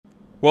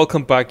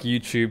Welcome back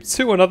YouTube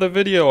to another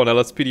video on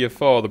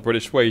LSPDFR, the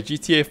British way,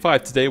 GTA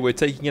 5. Today we're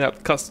taking out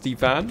the custody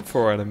van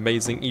for an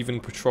amazing evening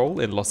patrol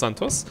in Los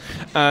Santos.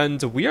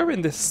 And we are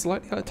in this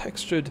slightly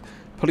untextured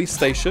police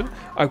station.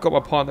 I've got my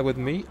partner with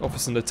me,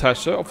 Officer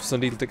Natasha. Officer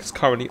Needle is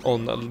currently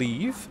on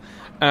leave.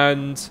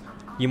 And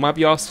you might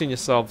be asking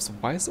yourselves,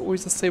 why is it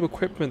always the same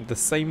equipment, the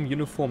same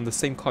uniform, the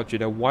same car? Do you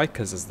know why?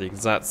 Because it's the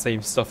exact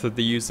same stuff that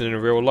they're using in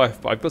real life.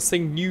 But I've got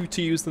something new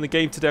to use in the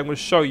game today I'm going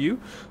to show you.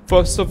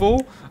 First of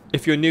all,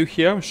 if you're new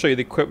here, I'll show you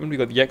the equipment. We've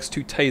got the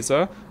X2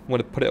 taser. I'm going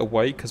to put it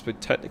away because we're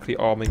technically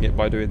arming it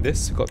by doing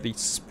this. We've got the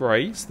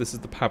sprays. This is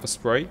the 𝗵𝗿𝗀𝗀𝗀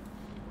spray.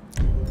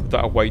 Put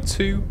that away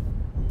too.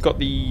 Got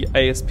the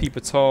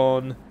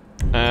LSPDFR,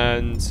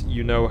 and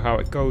you know how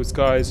it goes,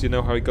 guys. You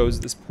know how it goes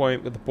at this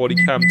point with the body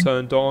cam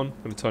turned on. I'm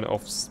going to turn it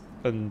off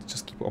and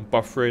just keep it on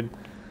buffering.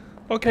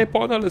 Okay,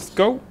 partner, let's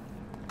go.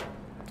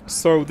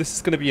 So this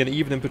is going to be an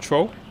evening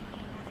patrol.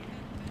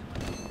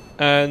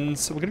 And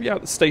so we're going to be out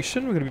at the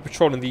station. We're going to be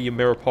patrolling the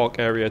Mirror Park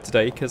area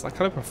today because I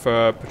kind of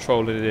prefer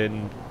patrolling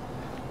in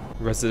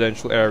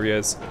residential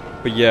areas.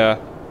 But yeah,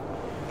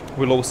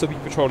 we'll also be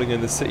patrolling in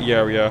the city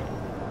area.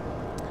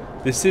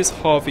 This is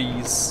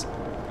Harvey's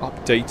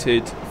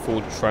updated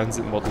Ford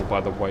Transit model, by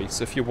the way.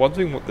 So if you're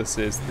wondering what this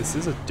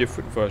is a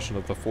different version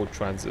of the Ford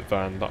Transit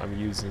van that I'm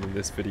using in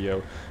this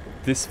video.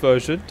 This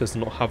version does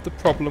not have the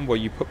problem where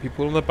you put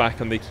people on the back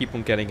and they keep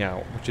on getting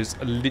out, which is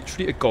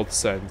literally a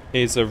godsend.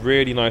 It is a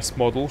really nice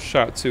model.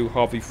 Shout out to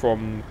Harvey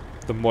from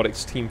the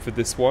Moddix team for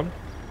this one.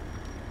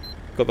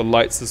 Got the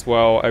lights as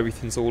well.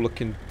 Everything's all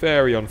looking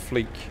very on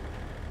fleek.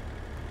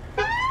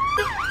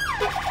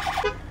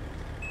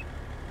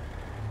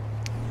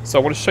 So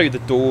I want to show you the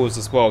doors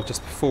as well,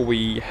 just before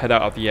we head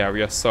out of the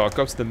area. So I'll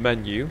go to the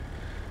menu,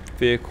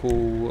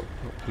 vehicle,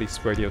 not police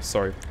radio,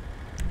 sorry,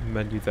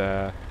 menu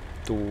there,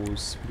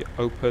 doors, we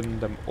open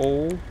them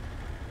all.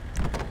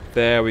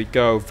 There we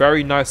go,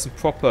 very nice and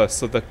proper.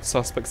 So the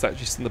suspect's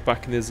actually sit in the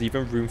back, and there's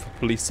even room for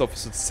police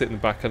officers to sit in the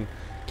back and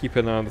keep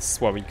an eye on the,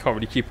 well, you can't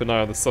really keep an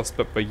eye on the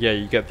suspect, but yeah,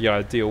 you get the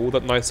idea. All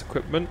that nice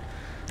equipment.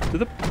 Oh,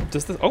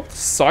 the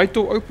side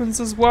door opens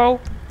as well?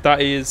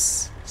 That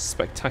is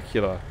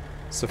spectacular.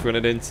 So if we're in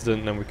an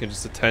incident, then we can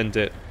just attend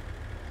it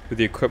with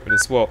the equipment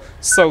as well.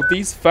 So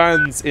these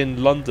vans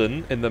in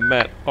London, in the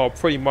Met, are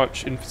pretty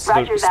much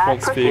incident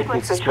response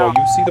vehicles as well.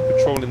 You see them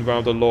patrolling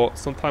around a lot.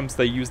 Sometimes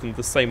they use them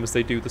the same as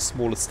they do the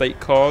smaller state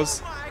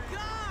cars.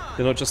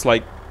 They're not just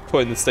like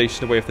putting the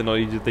station away if they're not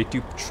needed. They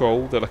do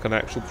patrol. They're like an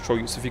actual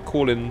patrol. So if you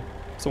call in,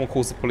 someone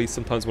calls the police,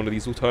 sometimes one of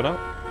these will turn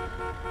up.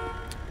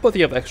 But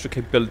they have the extra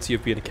capability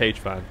of being a cage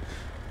van.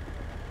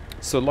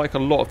 So like a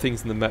lot of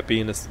things in the Met,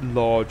 being a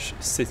large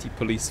city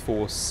police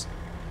force,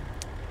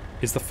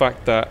 is the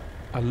fact that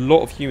a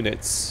lot of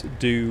units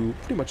do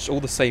pretty much all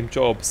the same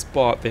jobs,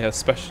 but they have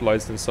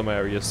specialised in some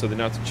areas, so they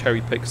know how to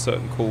cherry pick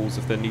certain calls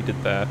if they're needed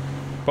there.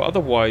 But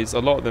otherwise,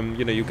 a lot of them,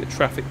 you know, you get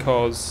traffic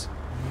cars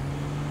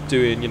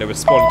doing, you know,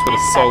 responding to an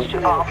assault.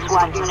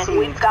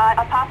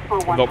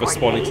 Not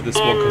responding to this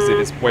one because it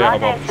is way out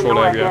of our patrol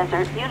area.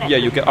 Yeah,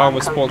 you get armed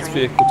response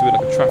vehicle doing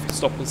like a traffic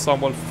stop on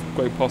someone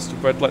going past a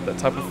red light, that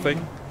type of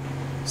thing.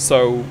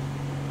 So,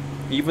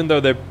 even though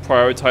they're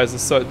prioritising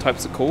certain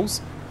types of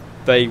calls,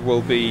 they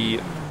will be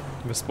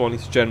responding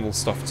to general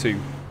stuff too.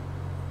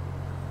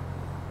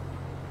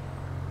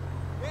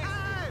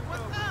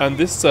 And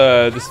this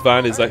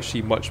van is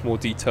actually much more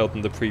detailed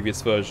than the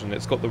previous version.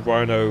 It's got the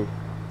Rhino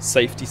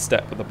safety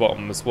step at the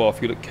bottom as well.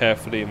 If you look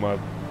carefully in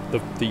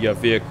the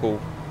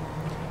vehicle,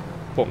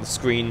 bottom of the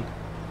screen.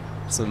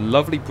 It's a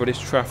lovely British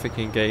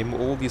trafficking game.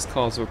 All these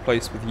cars are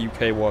replaced with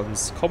UK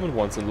ones, common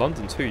ones in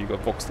London too. You've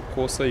got Vauxhall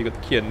Corsa, you've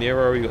got the Kia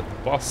Niro, you've got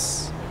the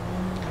bus,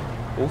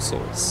 all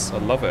sorts. I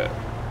love it.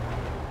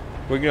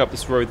 We're going up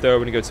this road there,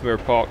 we're going to go to Mirror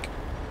Park.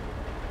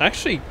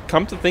 Actually,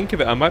 come to think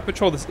of it, I might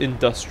patrol this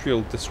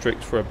industrial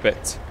district for a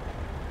bit.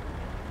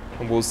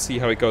 And we'll see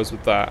how it goes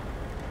with that.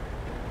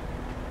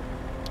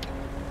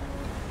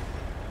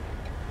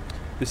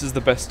 This is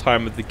the best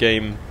time of the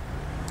game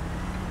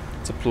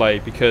to play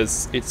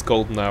because it's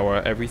golden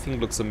hour. Everything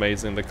looks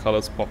amazing, the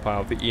colours pop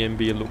out, the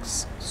EMB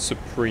looks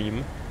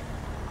supreme.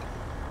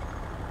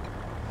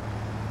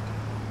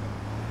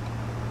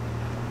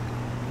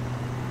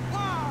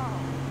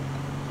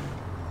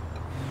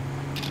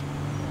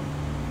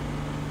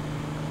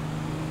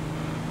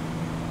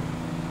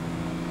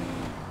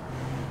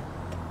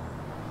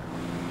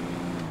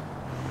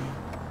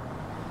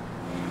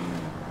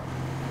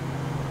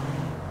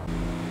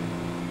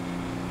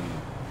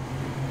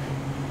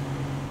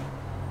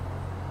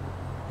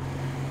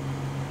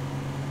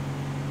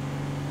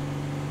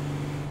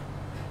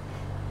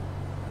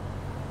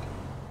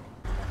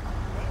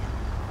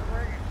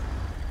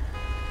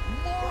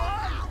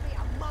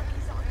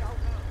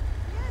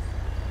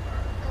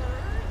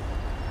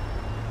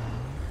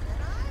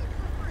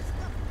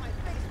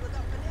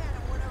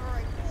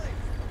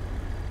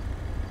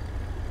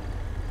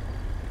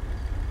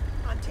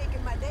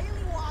 Taking my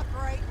daily walk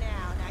right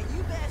now. Now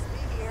you best be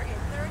here in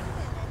 30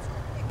 minutes to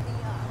pick me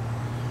up.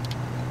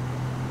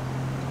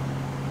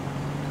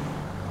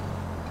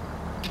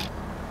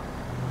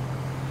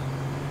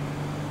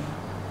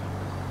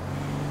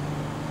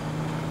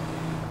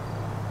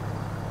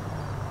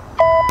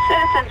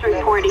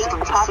 reporting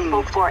a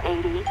possible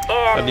 480.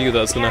 I knew that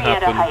was going to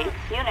happen.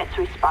 Units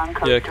respond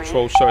code Yeah, 3.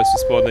 control show us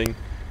responding.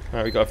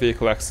 Alright, we got a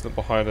vehicle accident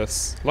behind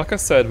us. Like I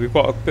said, we've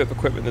got a bit of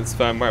equipment in this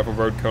van. We have a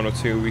road cone or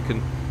two. We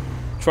can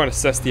try and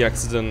assess the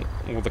accident,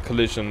 or the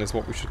collision is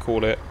what we should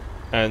call it,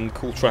 and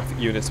call traffic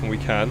units when we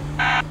can.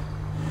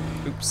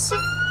 Oops.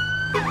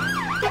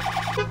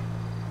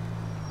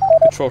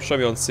 Control, show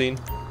me on scene.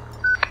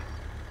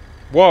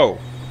 Whoa!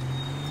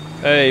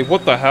 Hey,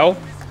 what the hell?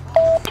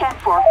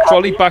 10-4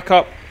 Trolley, back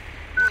up.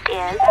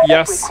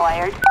 Yes.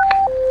 Required.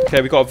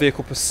 Okay, we got a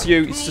vehicle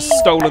pursuit. He's just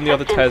stolen the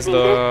other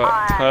Tesla.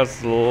 Oh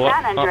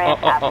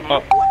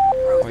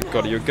my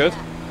god, are you good?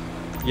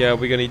 Yeah,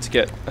 we're gonna need to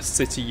get a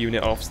city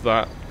unit after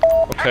that.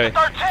 Okay.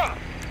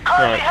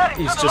 Right,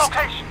 he's just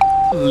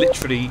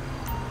literally...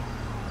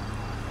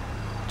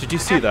 Did you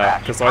see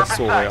that? Because I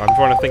saw it. I'm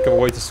trying to think of a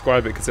way to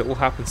describe it because it all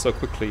happened so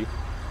quickly.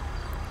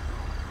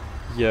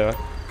 Yeah.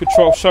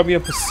 Control, show me a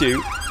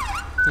pursuit.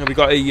 And we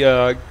got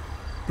a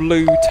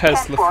blue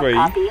Tesla 3.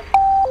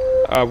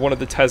 One of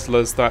the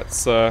Teslas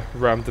that's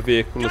rammed the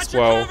vehicle as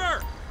well.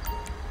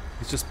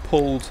 He's just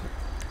pulled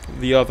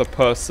the other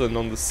person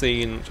on the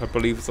scene, which I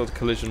believe is on a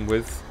collision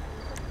with,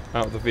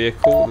 out of the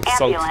vehicle,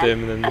 assaulted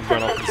him, and then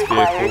ran off his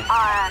vehicle.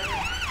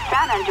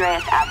 San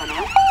Andreas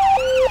Avenue.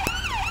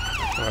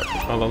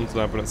 Right, our London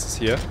ambulance is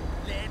here.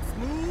 Let's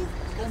move.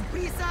 Con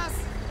prisas.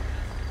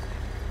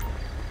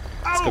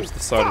 Let's go to the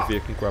side of the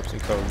vehicle and grab some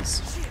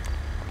cones.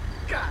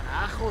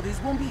 Carajo, this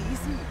won't be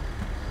easy.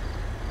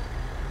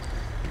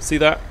 See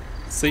that?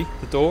 See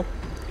the door?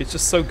 It's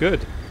just so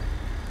good.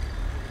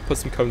 Put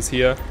some cones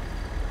here.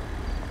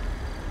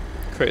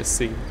 Create a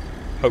scene.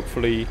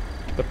 Hopefully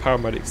the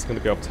paramedics are going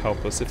to be able to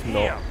help us. If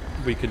not,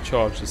 we can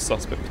charge the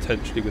suspect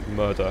potentially with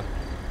murder.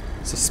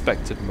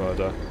 Suspected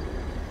murder.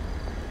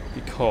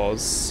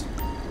 Because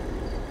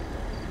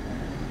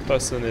the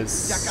person is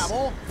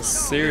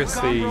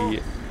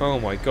seriously... Oh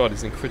my god,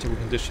 he's in critical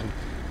condition.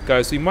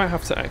 Guys, we might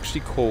have to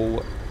actually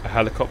call a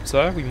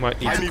helicopter. We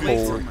might need to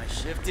call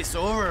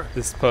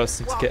this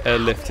person to get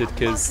airlifted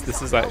because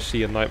this is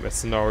actually a nightmare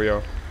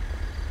scenario.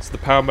 So the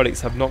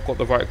paramedics have not got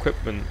the right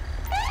equipment.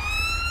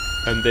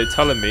 And they're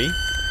telling me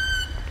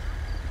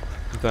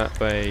that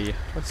they...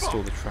 Let's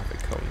store the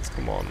traffic cones,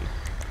 come on.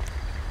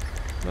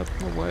 Not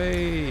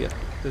away.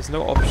 There's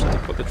no option to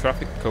put the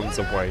traffic cones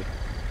away.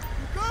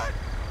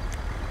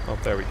 Oh,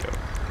 there we go.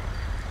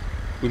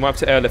 We might have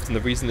to airlift, and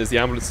the reason is the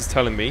ambulance is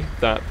telling me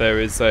that there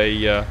is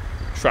a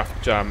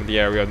traffic jam in the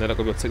area and they're not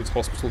going to be able to take us to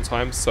hospital in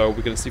time, so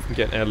we're going to see if we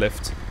can get an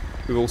airlift.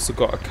 We've also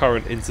got a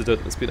current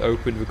incident that's been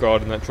opened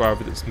regarding that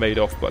driver that's made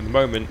off, but at the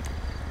moment,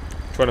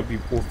 trying to be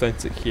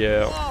authentic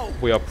here,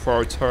 we are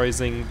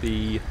prioritising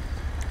the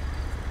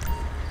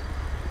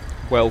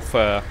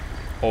welfare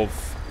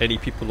of any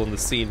people on the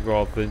scene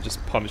rather than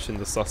just punishing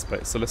the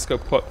suspect. So let's go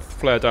put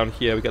flare down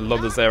here. We get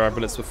London's air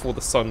ambulance before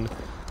the sun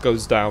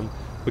goes down.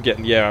 We're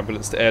getting the air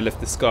ambulance to airlift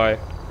this guy.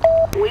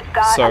 We've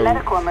got a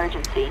medical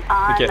emergency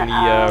on we're getting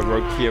the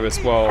road clear as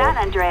well. San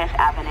Andreas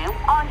Avenue.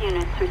 All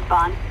units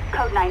respond.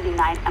 Code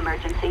 99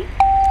 emergency.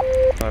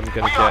 I'm going to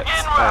get a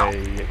traffic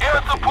unit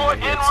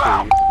here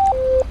too.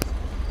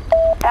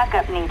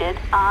 Backup needed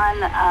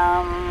on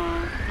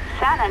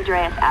San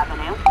Andreas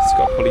Avenue. It's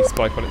got a police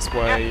bike on its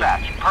way.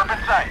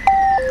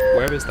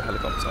 Where is the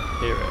helicopter?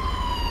 Here it.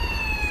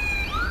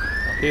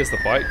 Oh, here's the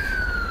bike.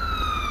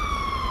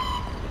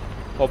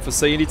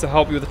 Officer, you need to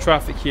help me with the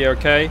traffic here,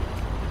 okay?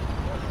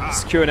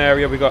 Secure an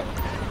area. We got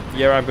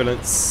the air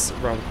ambulance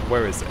around.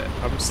 Where is it?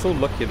 I'm still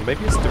looking.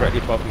 Maybe it's directly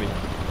above me.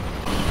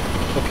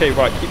 Okay,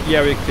 right. Keep the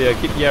area clear.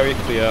 Keep the area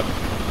clear.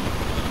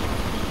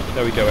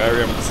 There we go.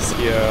 Area ambulance is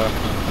here.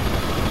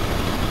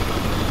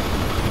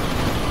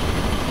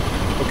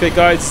 Okay,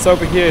 guys, it's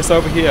over here. It's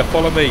over here.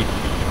 Follow me.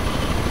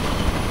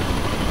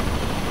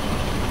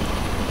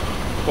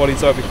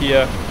 Body's over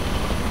here.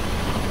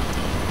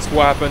 So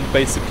what happened?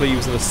 Basically, it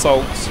was an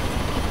assault.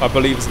 I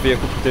believe it's a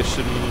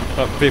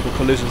vehicle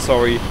collision,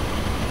 sorry.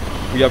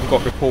 We haven't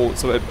got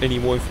reports of any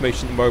more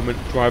information at the moment.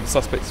 Driver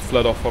suspects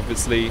fled off,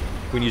 obviously.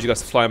 We need you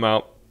guys to fly him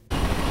out.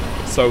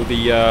 So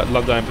the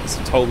London ambulance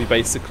told me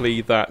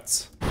basically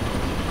that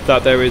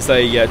there is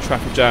a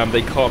traffic jam.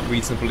 They can't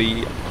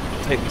reasonably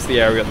take them to the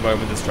area at the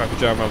moment. There's a traffic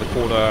jam around the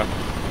corner,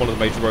 one of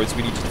the major roads.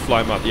 We need you to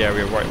fly him out the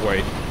area right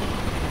away.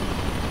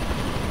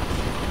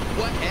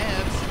 What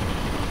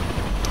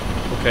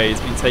Okay,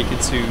 he's been taken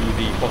to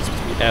the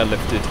hospital,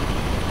 airlifted.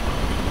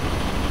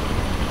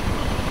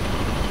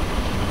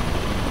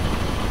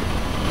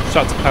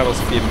 Shout out to Panos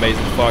for the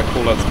amazing fire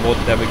call-outs. Mod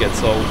never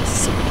gets old.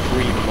 It's a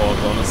supreme mod,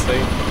 honestly.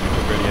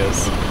 It really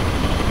is.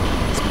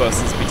 This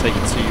person's been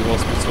taken to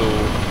hospital.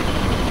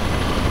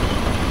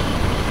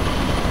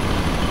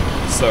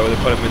 So they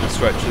put him in the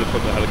stretcher, they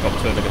put him in the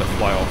helicopter, and they're going to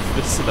fly off.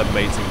 This is an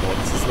amazing mod.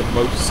 This is the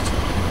most,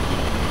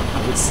 I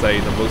would say,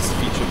 the most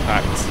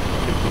feature-packed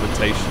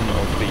implementation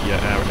of the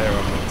air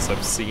ambulance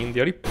I've seen.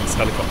 The only this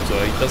helicopter,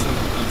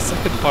 the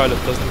second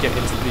pilot doesn't get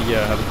into the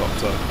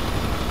helicopter.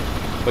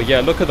 But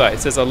yeah, look at that. It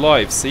says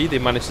alive. See, they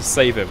managed to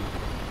save him.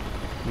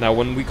 Now,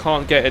 when we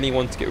can't get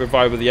anyone to get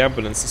revived with the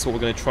ambulance, that's what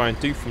we're going to try and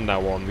do from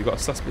now on. We've got a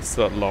suspect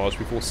still at large.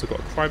 We've also got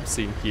a crime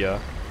scene here.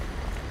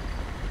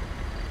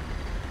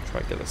 Try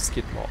and get the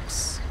skid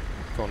marks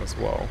gone as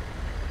well.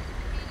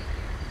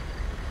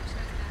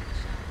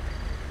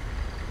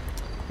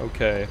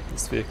 Okay,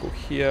 this vehicle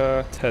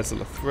here,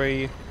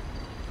 𝗟𝗏𝗀𝗀𝗀.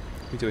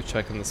 We do a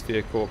check on this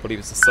vehicle. I believe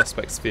it's a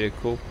suspect's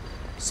vehicle.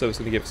 So it's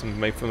going to give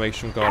some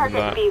information regarding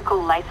that.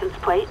 Vehicle license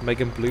plate.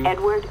 Megan Blue.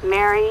 Edward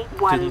Mary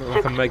 16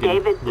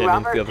 David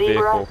Robert the other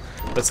vehicle.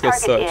 Let's go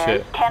search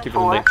it,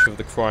 given the nature of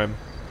the crime.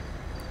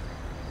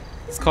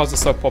 These cars are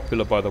so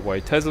popular, by the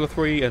way.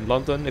 𝗟𝗏𝗀𝗀𝗀 in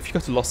London. If you go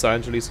to Los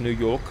Angeles, New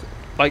York,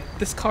 like,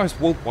 this car is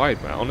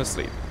worldwide, man,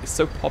 honestly. It's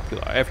so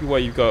popular. Everywhere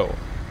you go.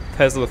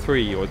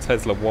 𝗟𝗏𝗀 or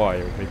Tesla Y,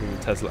 or maybe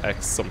Tesla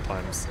X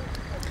sometimes.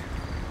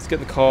 Let's get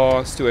in the car,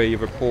 let's do a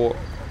report.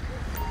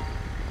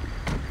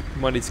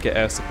 We might need to get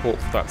air support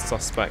for that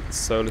suspect,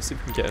 so let's see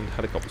if we can get in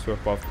helicopters from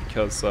above,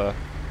 because I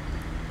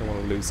don't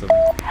want to lose them.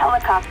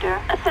 Helicopter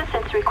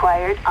assistance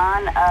required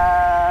on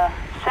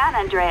San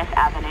Andreas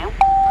Avenue.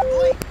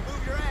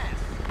 Move your ass.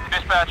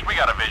 Dispatch, we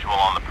got a visual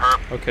on the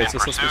perp. Okay, so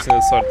suspect's on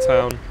the other side of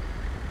town.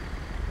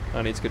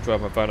 I need to go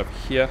drive my van over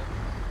here.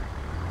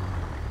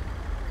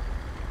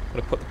 I'm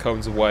going to put the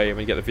cones away and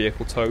we get the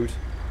vehicle towed,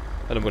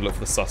 and then we'll look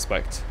for the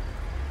suspect.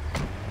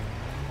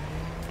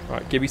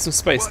 Alright, give me some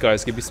space,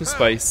 guys, give me some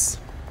space.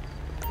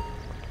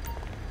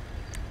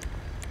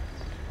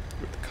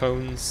 With the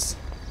cones.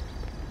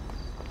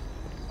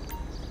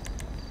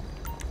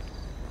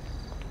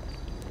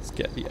 Let's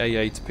get the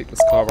AA to pick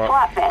this car up.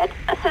 Flatbed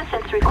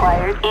assistance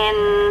required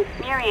in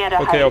Murrieta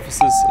Okay, Heights.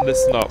 officers,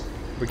 listen up.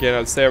 We're getting out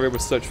of this area, we'll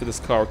search for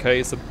this car, okay?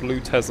 It's a blue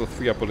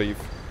𝗟𝗏𝗀𝗀𝗀, I believe.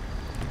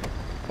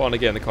 Come on,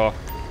 get in the car.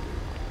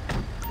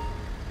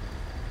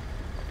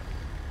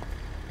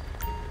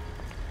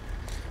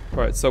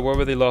 Right, so where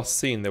were they last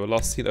seen? They were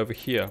last seen over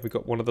here. We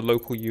got one of the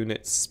local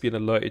units being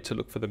alerted to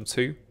look for them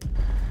too.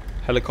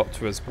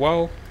 Helicopter as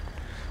well.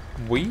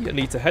 We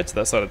need to head to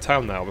that side of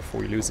town now before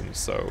we lose them,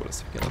 so let's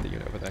see if we get another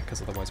unit over there,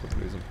 because otherwise we'll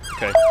lose them.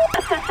 Okay.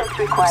 Assistance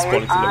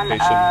required on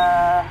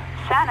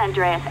San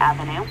Andreas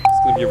Avenue. It's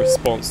going to be a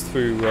response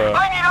through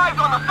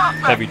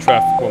heavy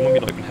traffic. Well,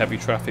 maybe not even heavy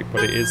traffic,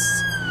 but it is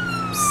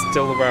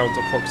still around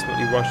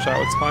approximately rush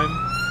hour time.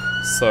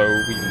 So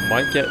we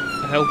might get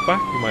held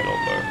back, we might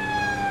not though.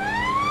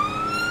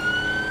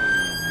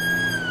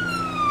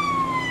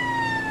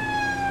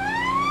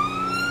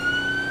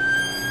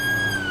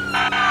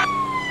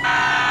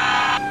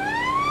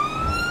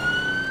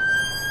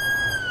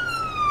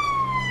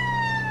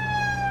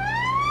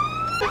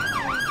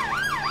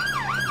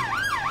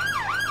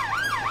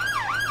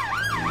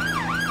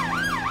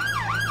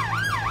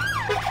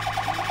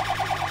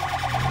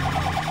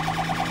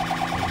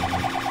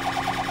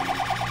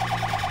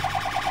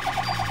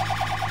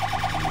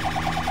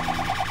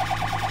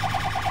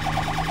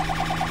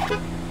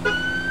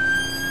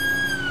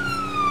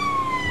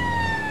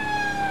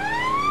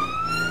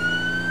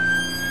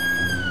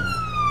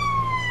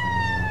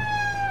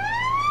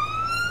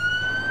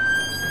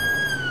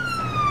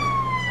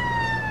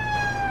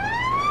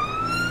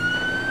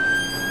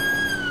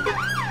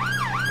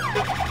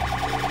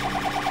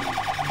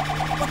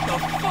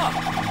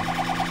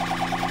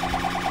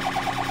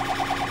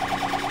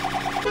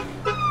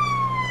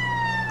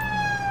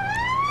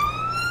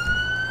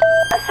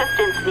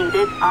 Assistance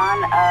needed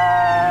on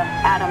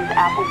Adams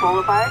Apple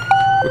Boulevard.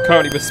 We're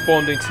currently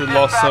responding to the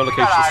last known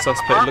location of the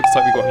suspect. It looks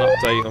like we've got an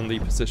update on the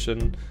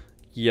position.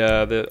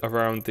 Yeah, they're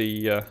around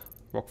the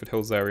Rockford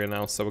Hills area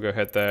now, so we'll go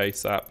ahead there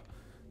ASAP.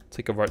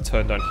 Take a right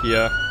turn down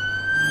here.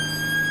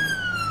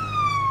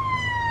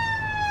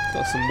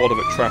 Got some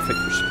moderate traffic,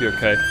 which should be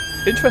okay.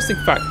 Interesting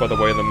fact, by the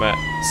way, in the Met.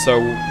 So,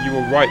 you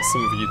were right,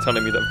 some of you,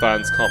 telling me that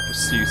vans can't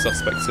pursue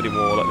suspects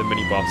anymore, like the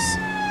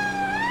minibus.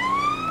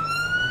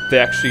 They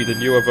actually, the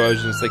newer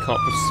versions, they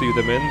can't pursue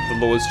them in.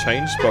 The law has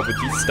changed, but with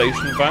these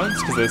station vans,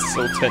 because they're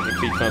still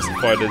technically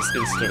classified as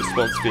incident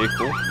response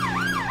vehicle,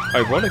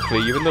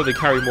 ironically, even though they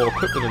carry more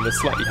equipment and they're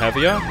slightly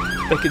heavier,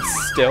 they could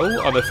still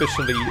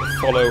unofficially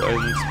follow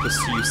and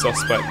pursue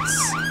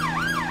suspects.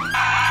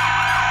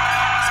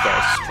 This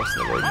guy's just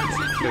crossing the road, not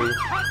a clue.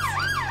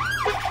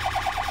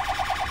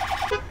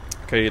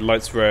 Okay,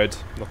 lights red,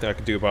 nothing I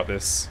can do about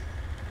this.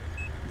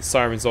 The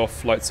siren's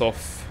off, lights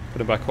off,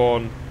 put it back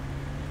on.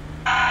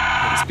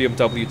 This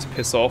BMW to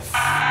piss off.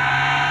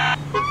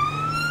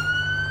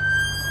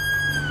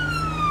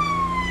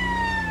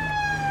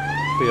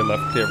 Clear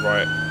left, clear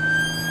right.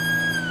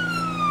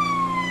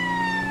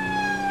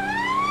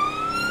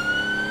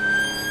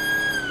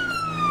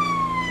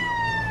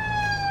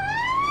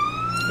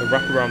 I'll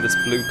wrap around this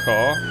blue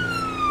car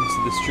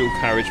into this dual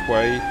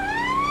carriageway.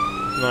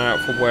 An eye out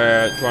for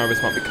where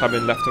drivers might be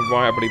coming left and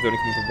right. I believe they're only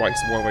coming from the right,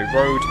 it's a one-way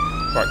road.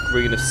 Right,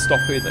 green is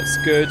stopping, that's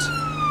good.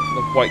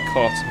 The white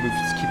car to move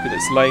to keep in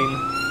its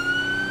lane.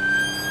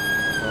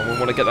 We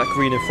want to get that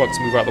green in front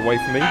to move out of the way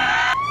for me.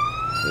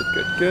 Good,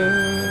 good,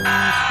 good.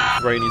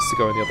 Gray needs to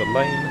go in the other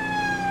lane.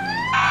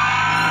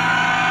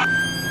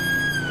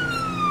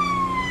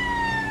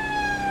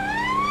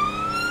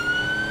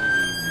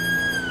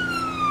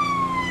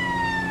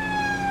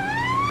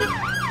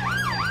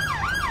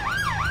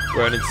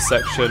 We're at an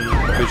intersection,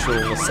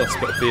 visual on the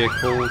suspect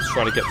vehicle,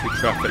 trying to get through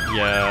traffic.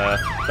 Yeah,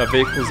 that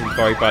vehicle's in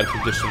very bad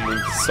condition. We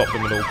need to stop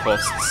them at all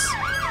costs.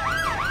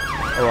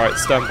 Alright,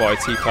 stand by,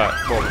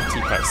 T-Pack. Well,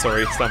 T-Pack,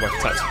 sorry. Stand by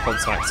for tactical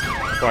contact.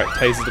 Right,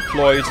 taser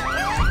deployed.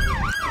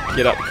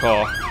 Get out the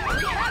car.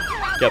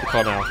 Get out the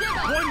car now.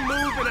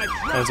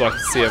 As I can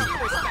see him.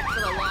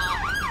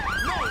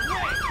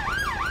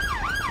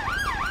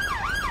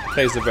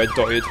 Taser red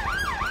dotted.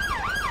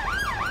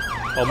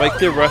 I'll make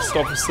the arrest,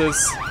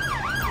 officers.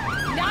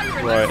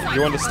 Right,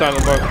 you understand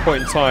at the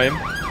point in time,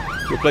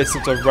 you're placed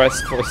under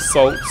arrest for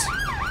assault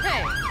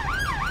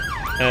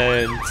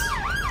and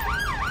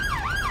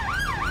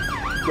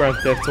grand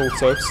theft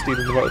auto,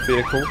 stealing the motor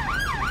vehicle.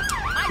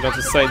 You don't have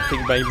to say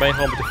anything, but you may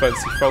harm a defence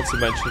if you fail to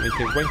mention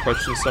anything. When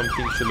questioned, something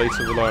you should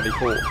later rely on in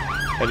court.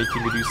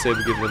 Anything you do say will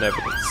be given in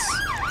evidence.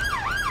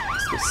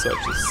 Let's go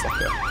search this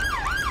sucker.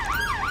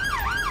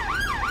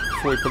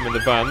 Before we put him in the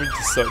van, we need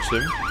to search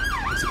him.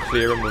 We need to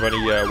clear him of any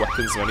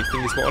weapons or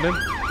anything he's got on him.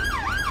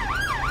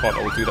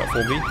 Partner will do that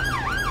for me.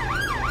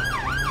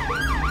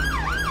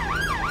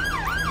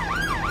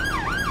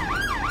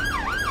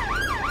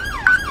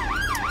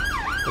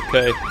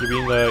 Okay, you're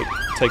being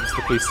taken to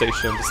the police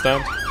station,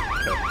 understand?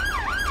 Okay.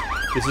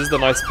 This is the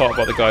nice part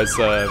about the guy's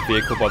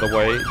vehicle, by the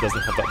way. It doesn't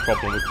have that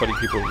problem with putting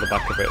people in the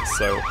back of it,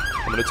 so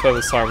I'm going to turn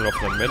the siren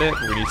off in a minute,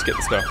 but we need to get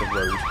this guy off the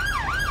road.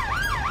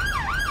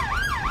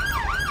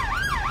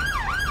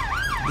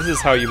 This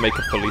is how you make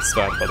a police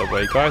van, by the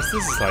way, guys.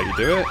 This is how you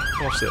do it.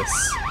 Watch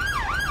this.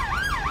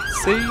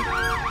 See?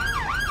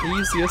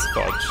 Easy as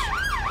fudge.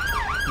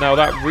 Now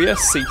that rear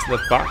seat in the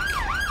back,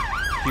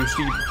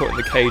 usually you put in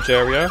the cage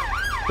area,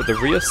 but the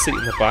rear seat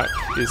in the back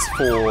is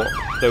for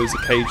those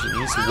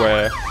occasions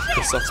where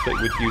the suspect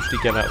would usually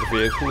get out of the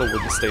vehicle or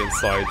wouldn't stay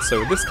inside.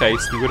 So in this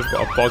case, we would have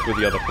got a bug with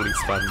the other police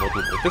van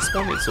model, but this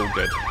one, it's all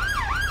good.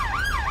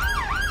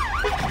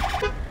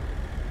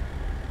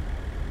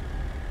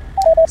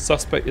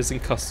 Suspect is in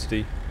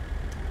custody.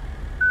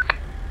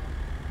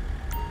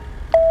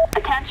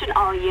 Attention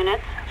all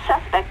units.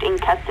 Suspect in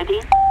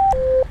custody.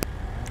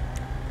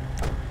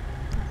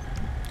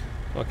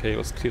 Okay,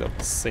 let's clean up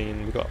the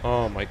scene. We got,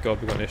 oh my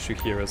god, we got an issue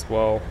here as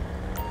well.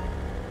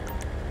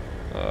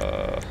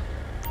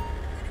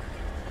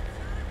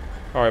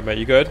 Alright mate,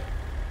 you good?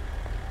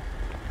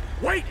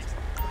 Wait!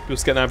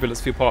 Just get an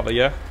ambulance for your partner,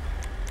 yeah?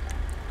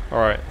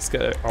 Alright, let's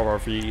get an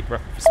RRV,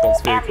 rapid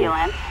response vehicle.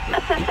 Ambulance.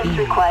 Assistance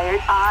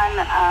required on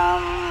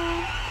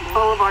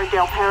Boulevard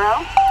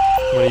𝗟𝗶𝗀𝗀.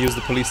 I'm going to use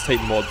the police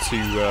tape mod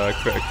to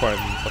create a crime,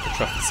 like a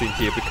traffic scene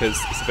here, because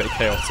it's a bit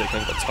chaotic. I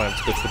haven't got time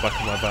to go to the back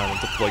of my van and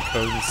deploy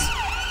cones.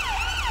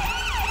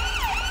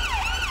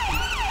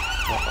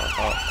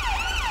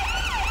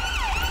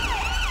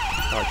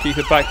 Alright, keep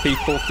it back,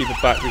 people. Keep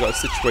it back. We've got a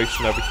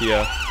situation over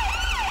here.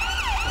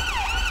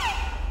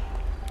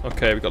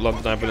 Okay, we've got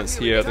London Ambulance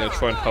here. They're going to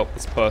try and help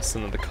this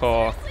person in the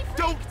car.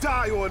 Don't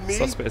die on me!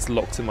 Suspect is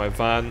locked in my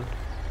van.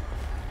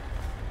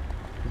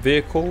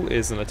 Vehicle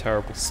is in a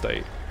terrible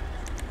state.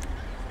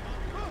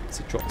 Has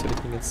it dropped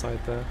anything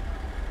inside there?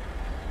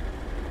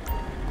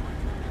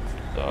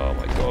 Oh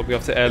my god, we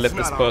have to airlift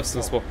this person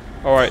as well.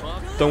 Alright,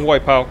 don't worry,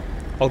 pal.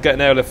 I'll get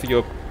an airlift for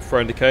your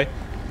friend, okay?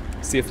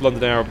 See if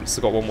London Ambulance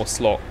has got one more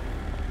slot.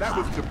 That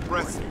was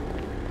depressing.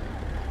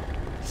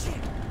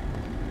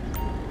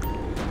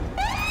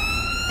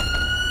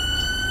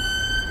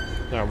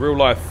 Now, real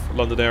life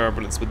London Air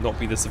Ambulance would not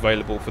be this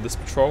available for this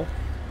patrol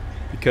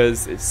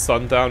because it's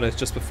sundown, it's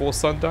just before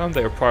sundown.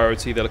 They're a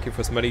priority, they're looking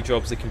for as many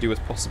jobs they can do as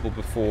possible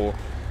before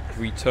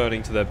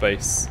returning to their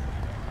base.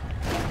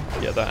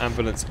 Yeah, that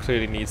ambulance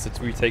clearly needs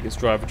to retake its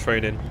driver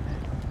training.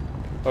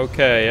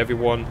 Okay,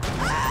 everyone.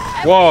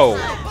 Whoa!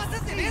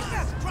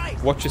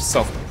 Watch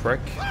yourself, prick.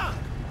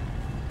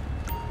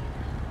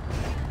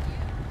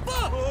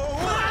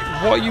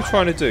 What are you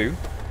trying to do?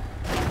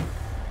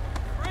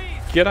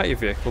 Get out your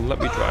vehicle, let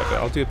me drive it.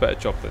 I'll do a better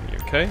job than you,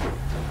 okay?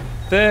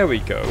 There we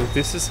go.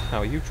 This is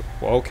how you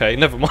drive. Well, okay,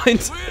 never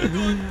mind.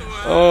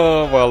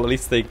 Oh, well, at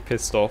least they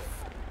pissed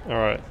off.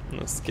 Alright,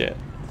 let's get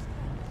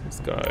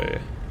this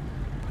guy.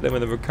 Put them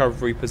in the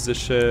recovery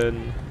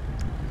position.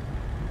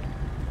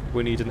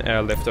 We need an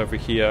airlift over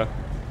here.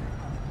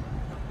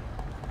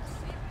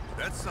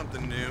 That's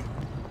something new.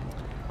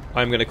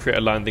 I'm going to create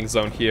a landing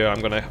zone here. I'm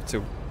going to have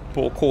to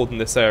cordon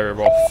this area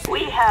off.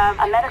 We have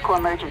a medical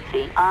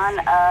emergency on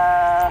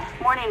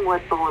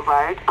Morningwood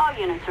Boulevard. All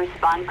units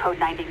respond, code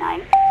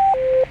 99.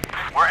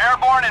 We're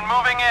airborne and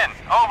moving in.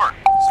 Over.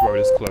 This road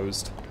is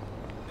closed.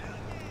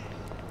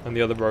 And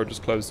the other road is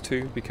closed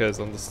too, because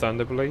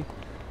understandably,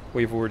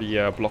 we've already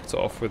blocked it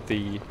off with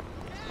the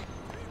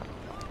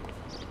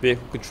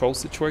vehicle control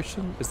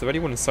situation. Is there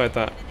anyone inside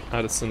that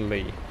Addison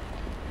Lee?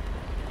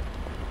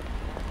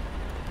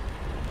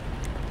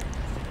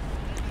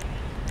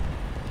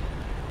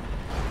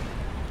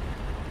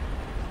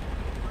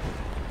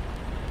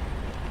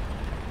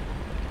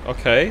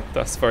 Okay,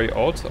 that's very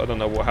odd. I don't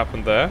know what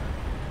happened there.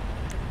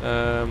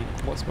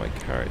 What's my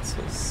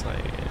character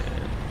saying?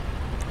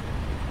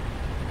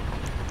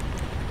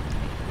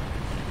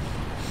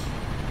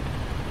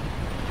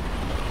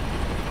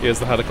 Here's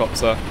the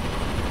helicopter.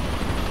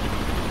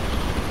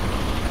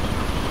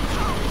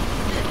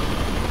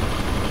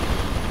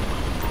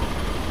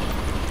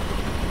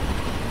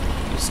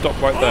 Just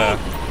stop right there.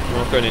 We're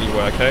not going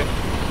anywhere, okay?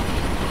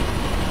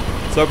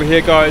 It's over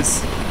here,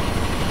 guys.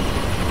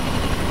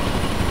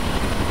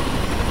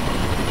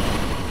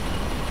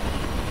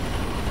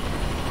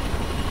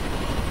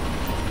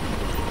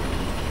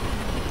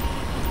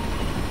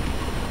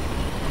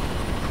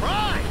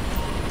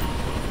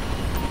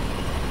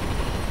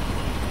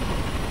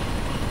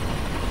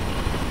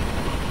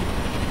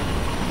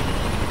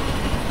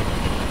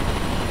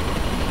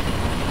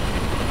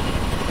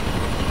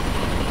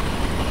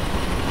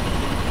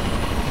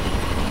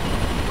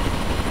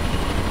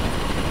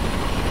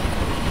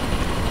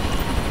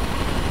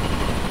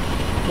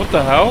 What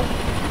the hell?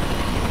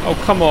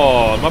 Oh, come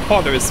on. My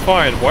partner is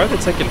fine. Why are they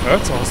taking her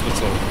to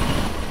hospital?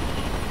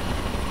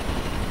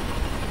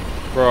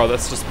 Bro,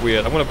 that's just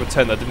weird. I'm gonna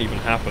pretend that didn't even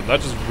happen. That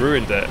just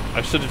ruined it.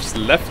 I should have just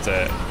left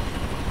it.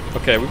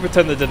 Okay, we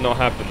pretend that did not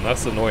happen.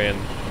 That's annoying.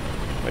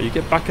 Right, you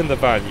get back in the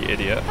van, you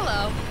idiot.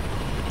 Hello.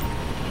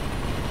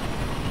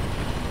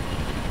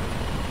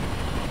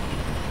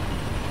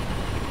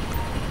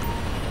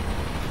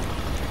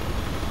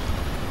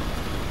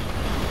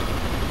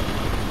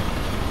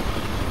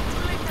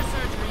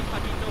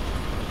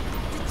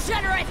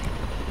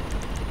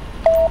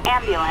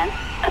 Ambulance.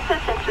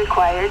 Assistance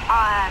required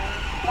on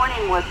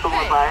Morningwood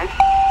Boulevard.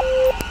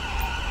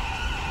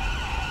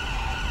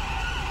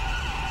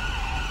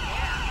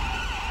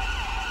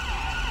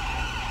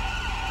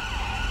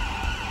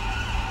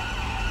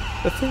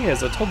 The thing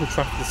is, I told the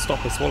traffic to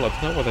stop as well. I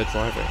don't know where they're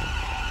driving.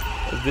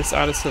 This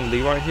Addison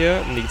Lee right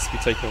here needs to be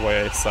taken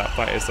away ASAP.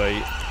 That is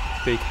a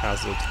big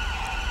hazard.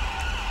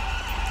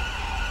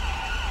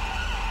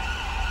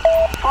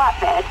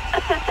 Flatbed.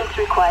 Assistance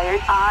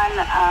required on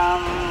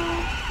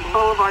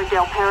Boulevard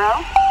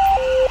𝗟𝗶𝘀𝗀.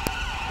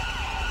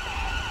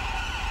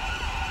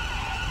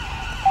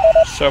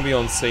 Show me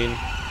on scene.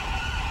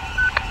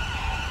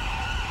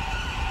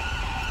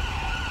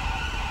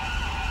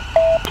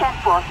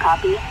 10-4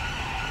 copy.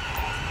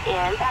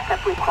 And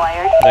backup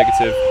required.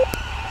 Negative.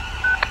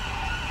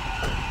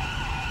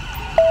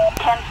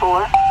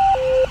 10-4.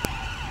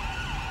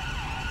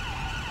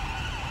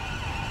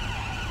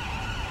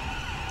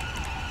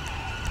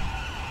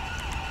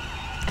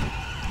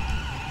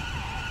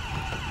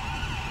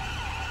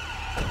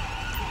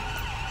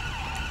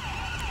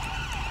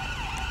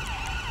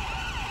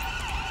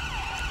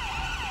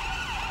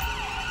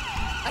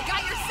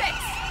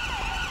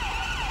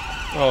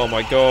 Oh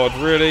my god,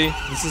 really?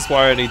 This is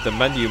why I need the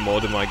menu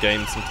mod in my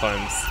game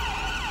sometimes.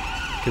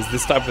 Because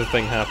this type of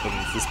thing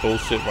happens, this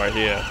bullshit right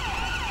here.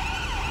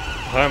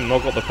 I have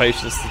not got the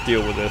patience to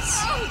deal with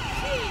this.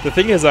 The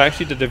thing is, I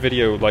actually did a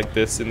video like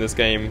this in this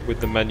game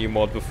with the menu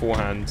mod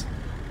beforehand.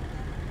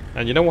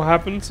 And you know what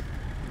happened?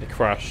 It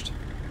crashed.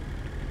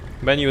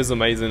 Menu is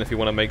amazing if you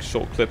want to make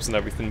short clips and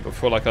everything, but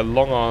for like a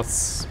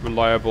long-ass,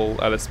 reliable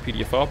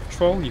LSPDFR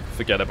patrol, you can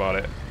forget about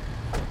it.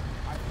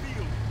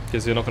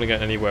 Because you're not going to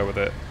get anywhere with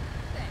it.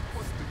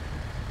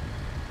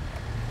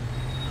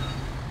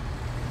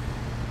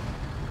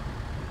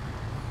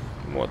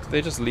 What, did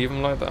they just leave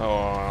him like that?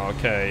 Oh,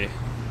 okay.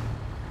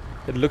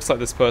 It looks like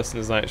this person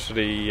is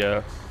actually,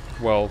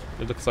 well,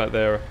 it looks like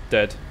they're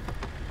dead.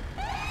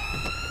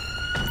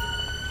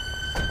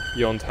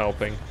 Beyond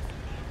helping.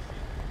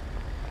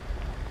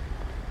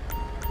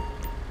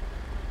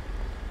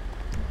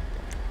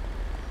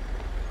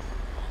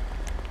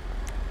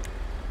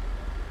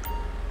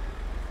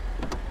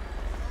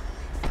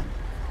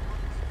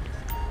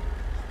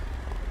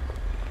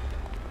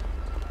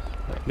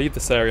 Leave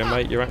this area,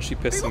 mate. You're actually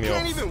pissing me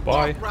off.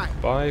 Bye.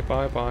 Bye,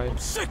 bye, bye. I'm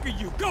sick of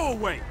you. Go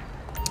away.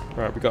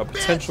 Right, we got a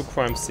potential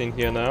crime scene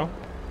here now.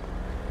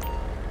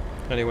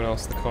 Anyone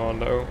else in the car?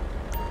 No.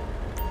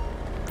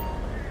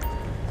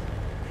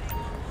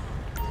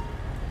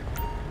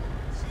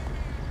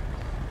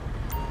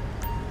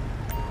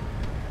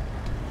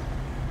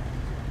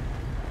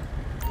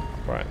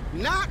 Right.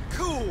 Not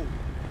cool.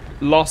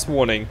 Last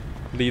warning.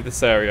 Leave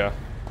this area.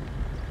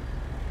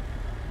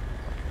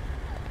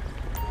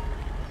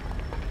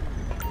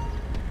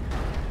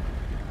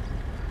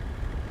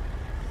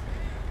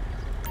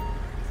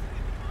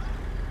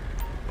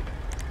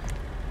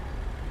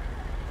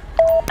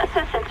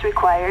 Assistance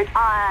required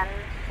on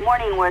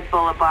Morningwood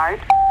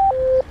Boulevard.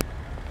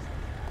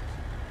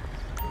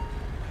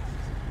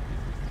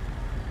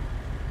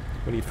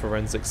 We need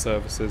forensic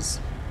services.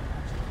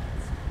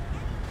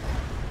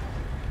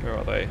 Where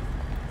are they?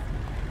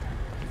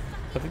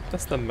 I think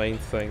that's the main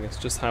thing. It's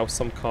just how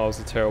some cars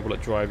are terrible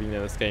at driving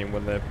in this game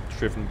when they're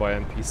driven by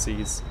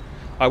NPCs.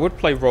 I would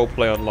play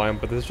roleplay online,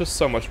 but there's just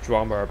so much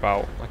drama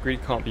about. I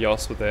really can't be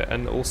arsed with it.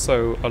 And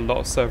also, a lot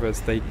of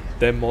servers,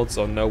 their mods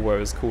are nowhere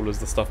as cool as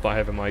the stuff that I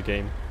have in my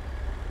game.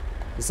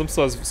 Some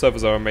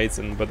servers are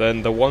amazing, but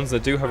then the ones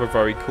that do have a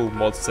very cool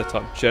mod set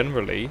up,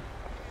 generally,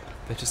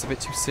 they're just a bit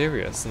too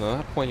serious. And at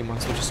that point, you might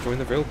as well just join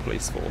the real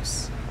police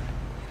force.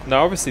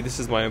 Now, obviously, this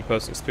is my own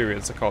personal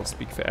experience. I can't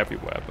speak for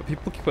everywhere, but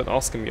people keep on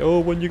asking me, "Oh,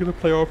 when are you going to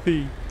play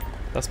RP?"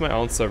 That's my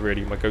answer,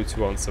 really, my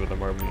go-to answer at the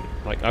moment.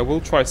 Like, I will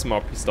try some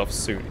RP stuff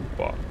soon,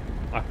 but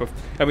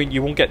I mean,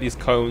 you won't get these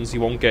cones,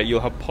 you'll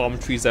have palm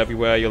trees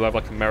everywhere, you'll have,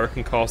 like,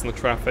 American cars in the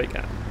traffic,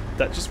 and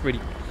that just really...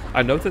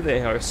 I know that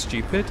they are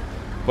stupid,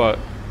 but,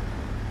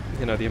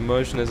 you know, the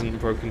immersion isn't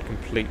broken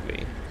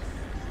completely.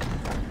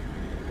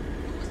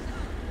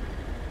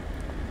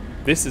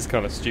 This is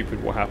kind of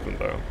stupid what happened,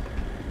 though.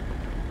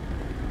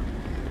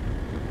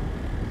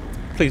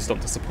 Please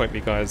don't disappoint me,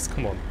 guys,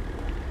 come on.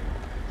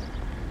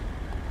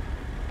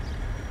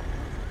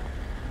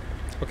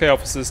 Okay,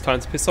 officers, time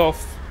to piss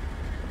off.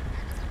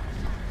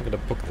 I'm gonna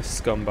book this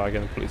scumbag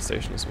in the police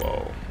station as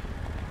well.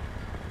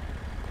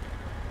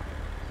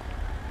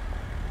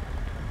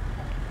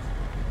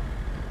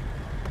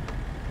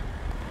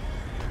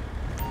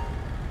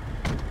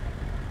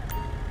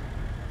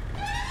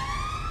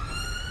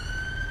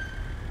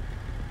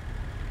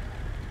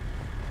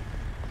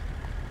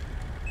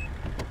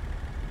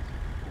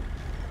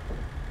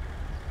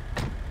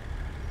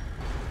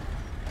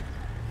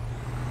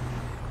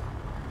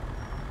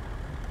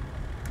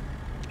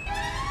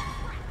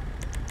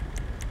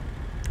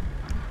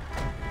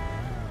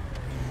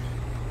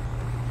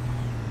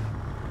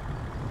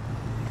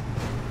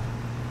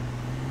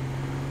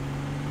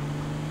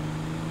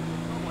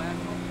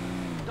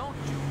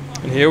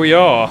 And here we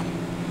are.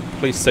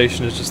 Police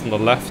station is just on the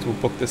left. We'll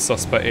book this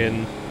suspect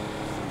in.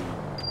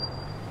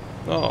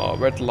 Oh,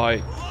 red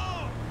light.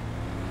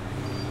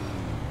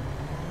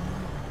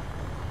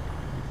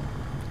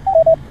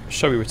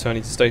 Shall we return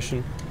to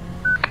station?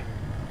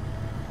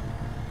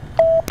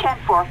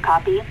 10-4,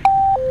 copy.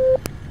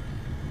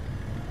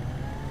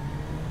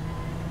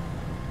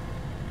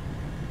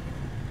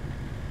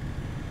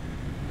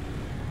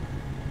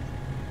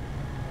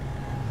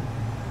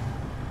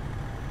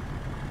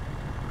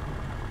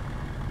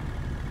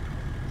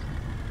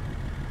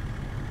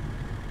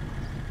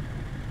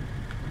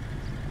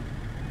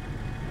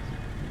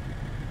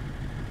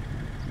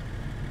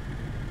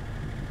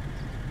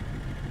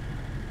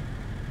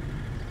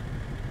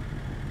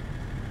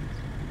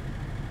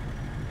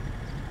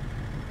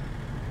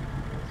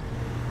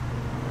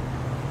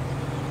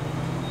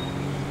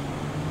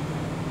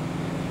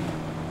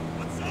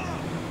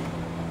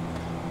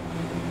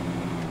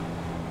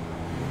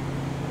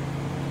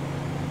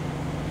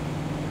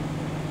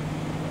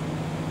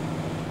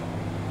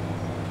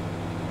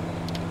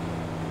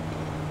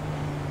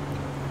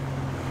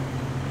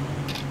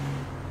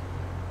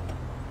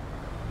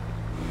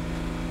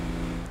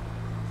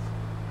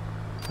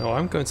 Now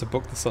I'm going to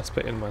book the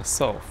suspect in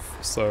myself,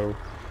 so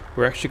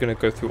we're actually going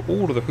to go through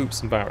all of the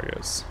hoops and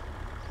barriers.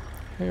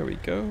 Here we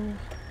go.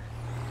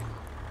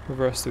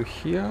 Reverse through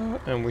here,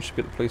 and we should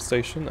be at the police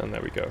station, and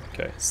there we go.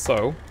 Okay,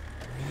 so,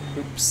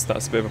 oops,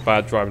 that's a bit of a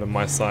bad driving on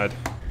my side.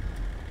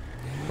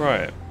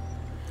 Right,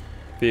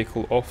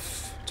 vehicle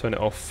off, turn it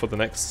off for the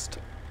next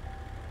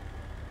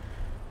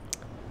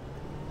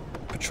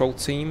patrol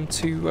team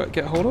to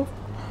get hold of.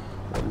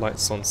 The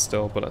light's on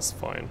still, but that's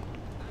fine.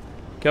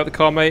 Get out the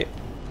car, mate.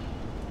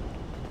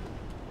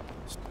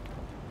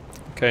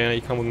 Okay, now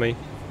you come with me.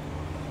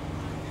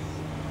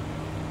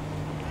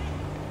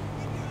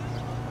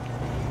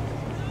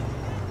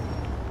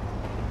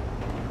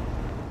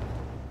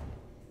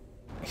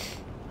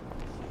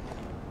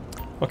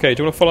 Okay,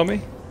 do you want to follow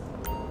me?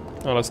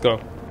 Oh, let's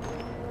go.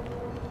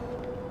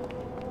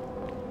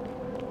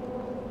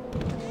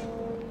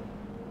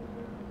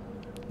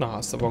 Nah,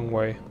 it's the wrong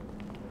way.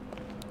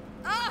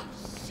 I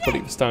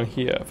believe it's down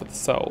here for the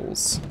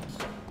cells.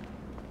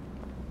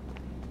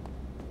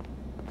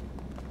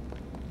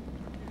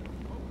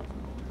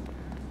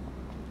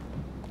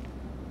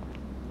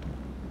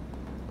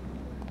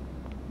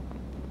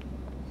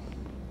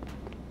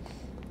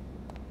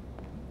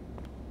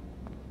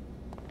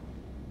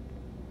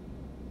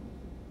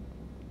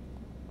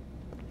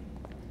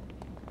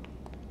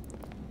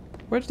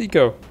 Where did he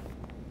go?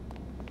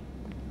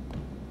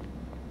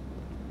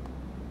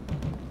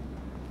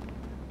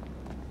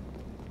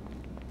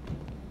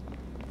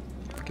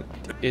 Fucking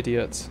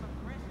idiot.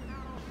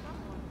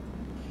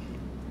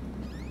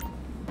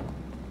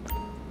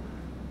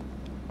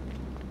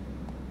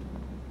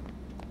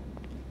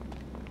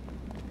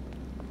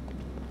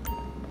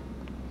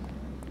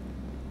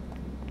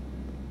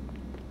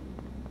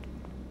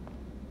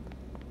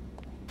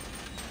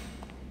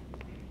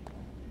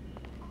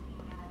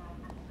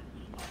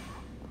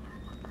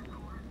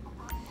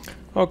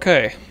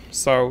 Okay,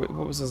 so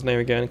what was his name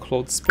again?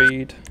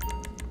 𝗟𝗶𝘁𝗀𝗀𝗀𝗀.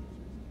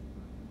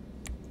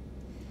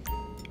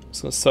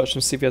 Just gonna search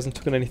him, see if he hasn't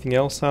taken anything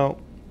else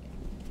out.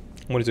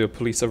 I'm gonna do a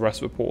police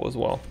arrest report as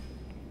well.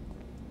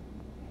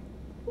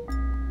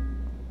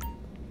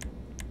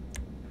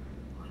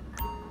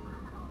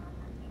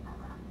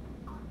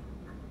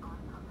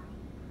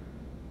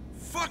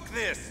 Fuck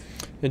this!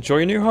 Enjoy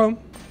your new home.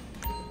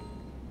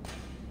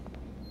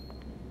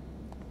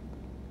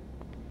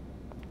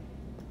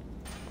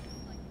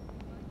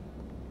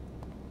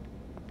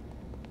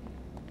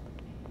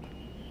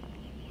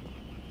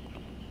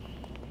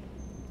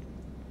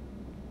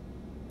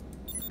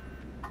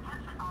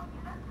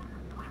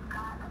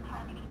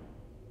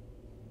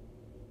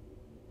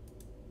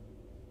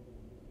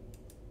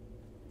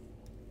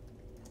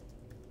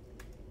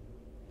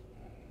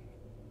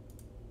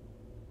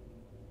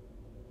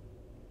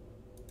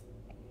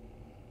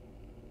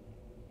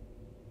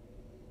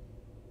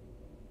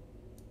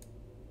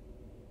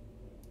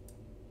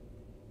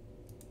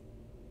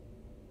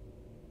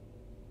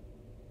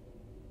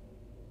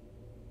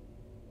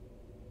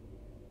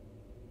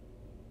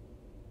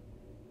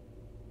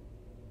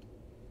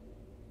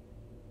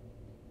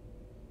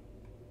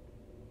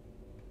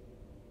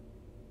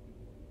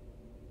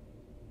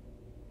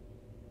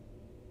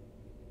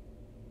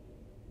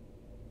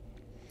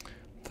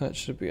 That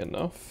should be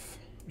enough.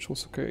 Which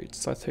also creates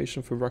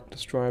citation for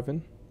reckless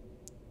driving.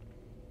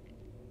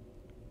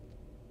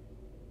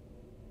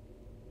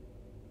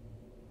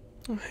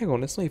 Oh, hang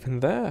on, it's not even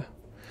there.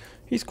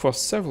 He's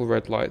crossed several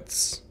red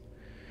lights.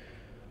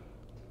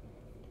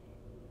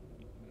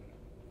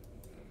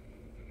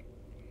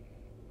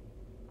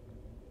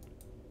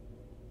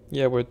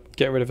 Yeah, we'll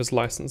get rid of his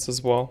license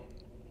as well.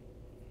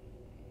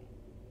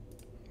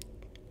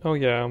 Oh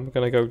yeah, I'm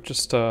gonna go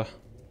just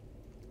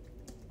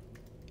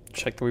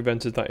check that we've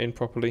entered that in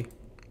properly.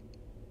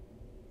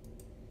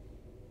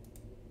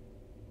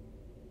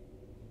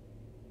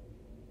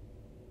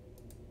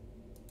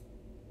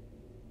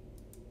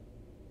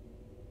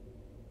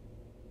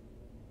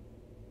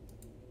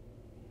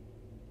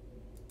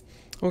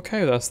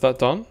 Okay, that's that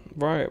done.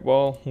 Right,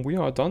 well, we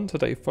are done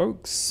today,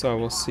 folks, so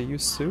we'll see you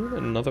soon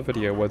in another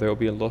video, whether it'll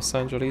be in Los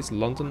Angeles,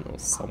 London, or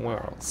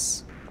somewhere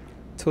else.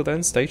 Till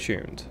then, stay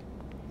tuned.